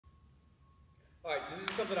All right, so this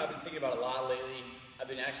is something I've been thinking about a lot lately. I've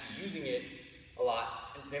been actually using it a lot,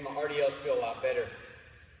 and it's made my RDLs feel a lot better.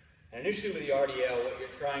 And initially with the RDL, what you're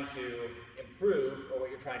trying to improve, or what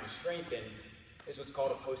you're trying to strengthen, is what's called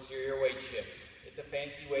a posterior weight shift. It's a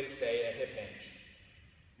fancy way to say a hip hinge.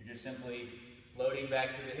 You're just simply loading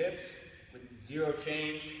back to the hips with zero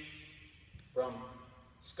change from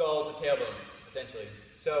skull to tailbone, essentially.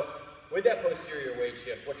 So with that posterior weight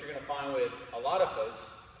shift, what you're going to find with a lot of folks,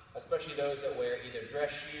 especially those that wear either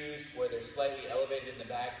dress shoes where they're slightly elevated in the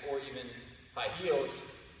back, or even high heels,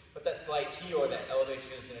 what that slight heel or that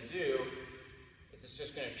elevation is going to do is it's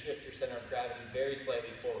just going to shift your center of gravity very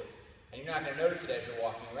slightly forward. And you're not going to notice it as you're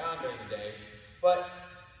walking around during the day, but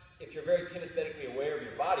if you're very kinesthetically aware of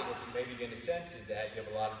your body, what you may begin to sense is that you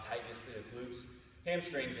have a lot of tightness through the glutes,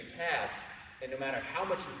 hamstrings, and calves, and no matter how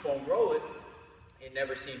much you foam roll it, it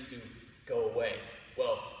never seems to go away.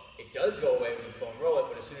 Well, it does go away when you foam roll it,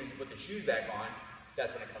 but as soon as you put the shoes back on,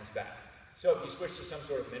 that's when it comes back. So if you switch to some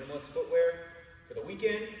sort of minimalist footwear for the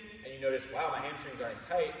weekend, and you notice, wow, my hamstrings aren't as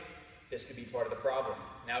tight, this could be part of the problem.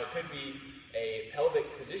 Now, it could be a pelvic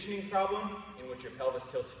positioning problem in which your pelvis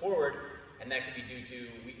tilts forward, and that could be due to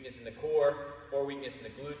weakness in the core or weakness in the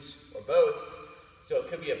glutes or both. So it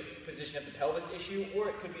could be a position of the pelvis issue, or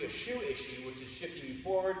it could be a shoe issue, which is shifting you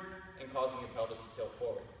forward and causing your pelvis to tilt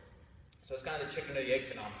forward. So it's kind of the chicken or the egg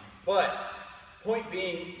phenomenon. But point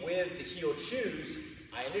being, with the heeled shoes,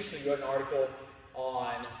 I initially wrote an article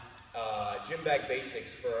on gym bag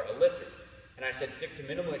basics for a lifter. And I said stick to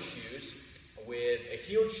minimalist shoes. With a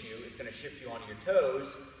heeled shoe, it's going to shift you onto your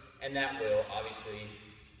toes, and that will obviously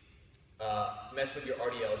mess with your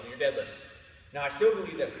RDLs and your deadlifts. Now, I still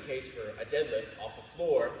believe that's the case for a deadlift off the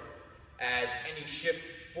floor, as any shift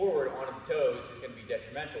forward onto the toes is going to be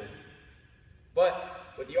detrimental. But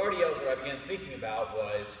with the RDLs, what I began thinking about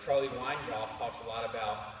was Charlie Weingroff talks a lot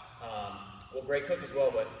about, well, Gray Cook as well,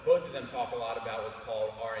 but both of them talk a lot about what's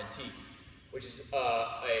called RNT, which is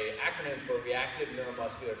an acronym for Reactive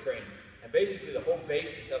Neuromuscular Training. And basically, the whole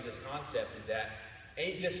basis of this concept is that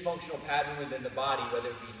any dysfunctional pattern within the body, whether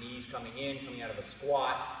it be knees coming in, coming out of a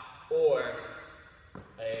squat, or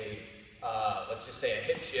a, let's just say a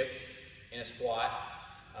hip shift in a squat,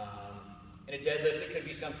 in a deadlift, it could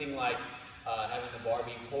be something like having the bar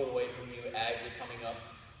being pulled away from you as you're coming up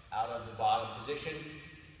out of the bottom position.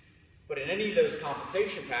 But in any of those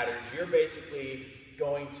compensation patterns, you're basically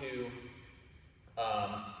going to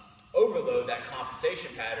overload that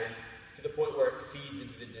compensation pattern to the point where it feeds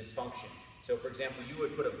into the dysfunction. So for example, you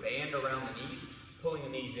would put a band around the knees, pulling the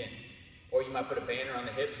knees in. Or you might put a band around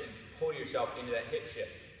the hips and pull yourself into that hip shift.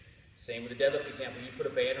 Same with the deadlift example, you put a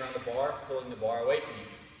band around the bar, pulling the bar away from you.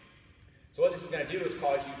 So what this is going to do is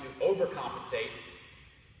cause you to overcompensate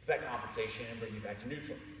for that compensation and bring you back to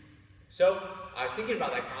neutral. So I was thinking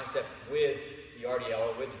about that concept with the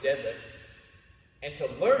RDL or with the deadlift. And to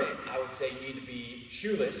learn it, I would say you need to be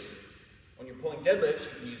shoeless. When you're pulling deadlifts,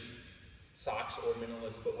 you can use socks or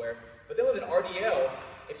minimalist footwear. But then with an RDL,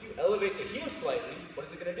 if you elevate the heel slightly, what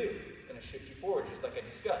is it going to do? It's going to shift you forward, just like I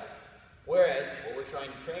discussed. Whereas what we're trying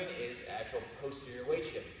to train is actual posterior weight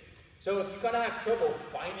shift. So if you kind of have trouble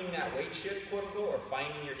finding that weight shift, quote unquote, or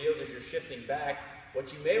finding your heels as you're shifting back,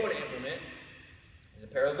 what you may want to implement is a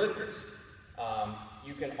pair of lifters.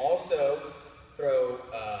 You can also throw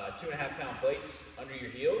 2.5 pound plates under your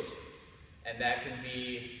heels, and that can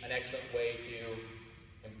be an excellent way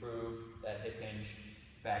to improve that hip hinge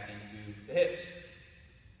back into the hips.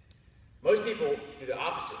 Most people do the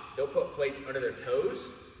opposite. They'll put plates under their toes,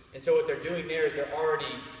 and so what they're doing there is they're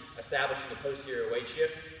already establishing the posterior weight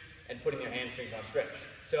shift and putting their hamstrings on stretch.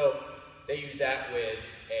 So they use that with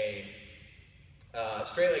a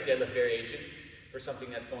straight leg deadlift variation for something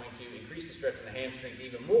that's going to increase the stretch in the hamstrings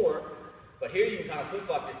even more. But here you can kind of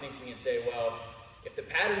flip-flop your thinking and say, well, if the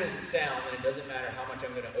pattern isn't sound, then it doesn't matter how much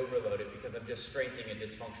I'm going to overload it because I'm just strengthening a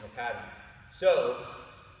dysfunctional pattern. So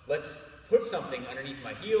let's put something underneath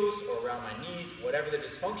my heels or around my knees, whatever the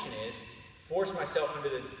dysfunction is, force myself into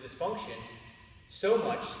this dysfunction so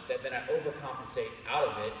much that then I overcompensate out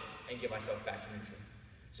of it and get myself back to neutral.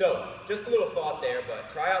 So just a little thought there, but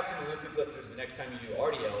try out some Olympic lifters the next time you do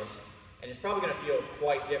RDLs, and it's probably going to feel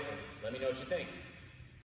quite different. Let me know what you think.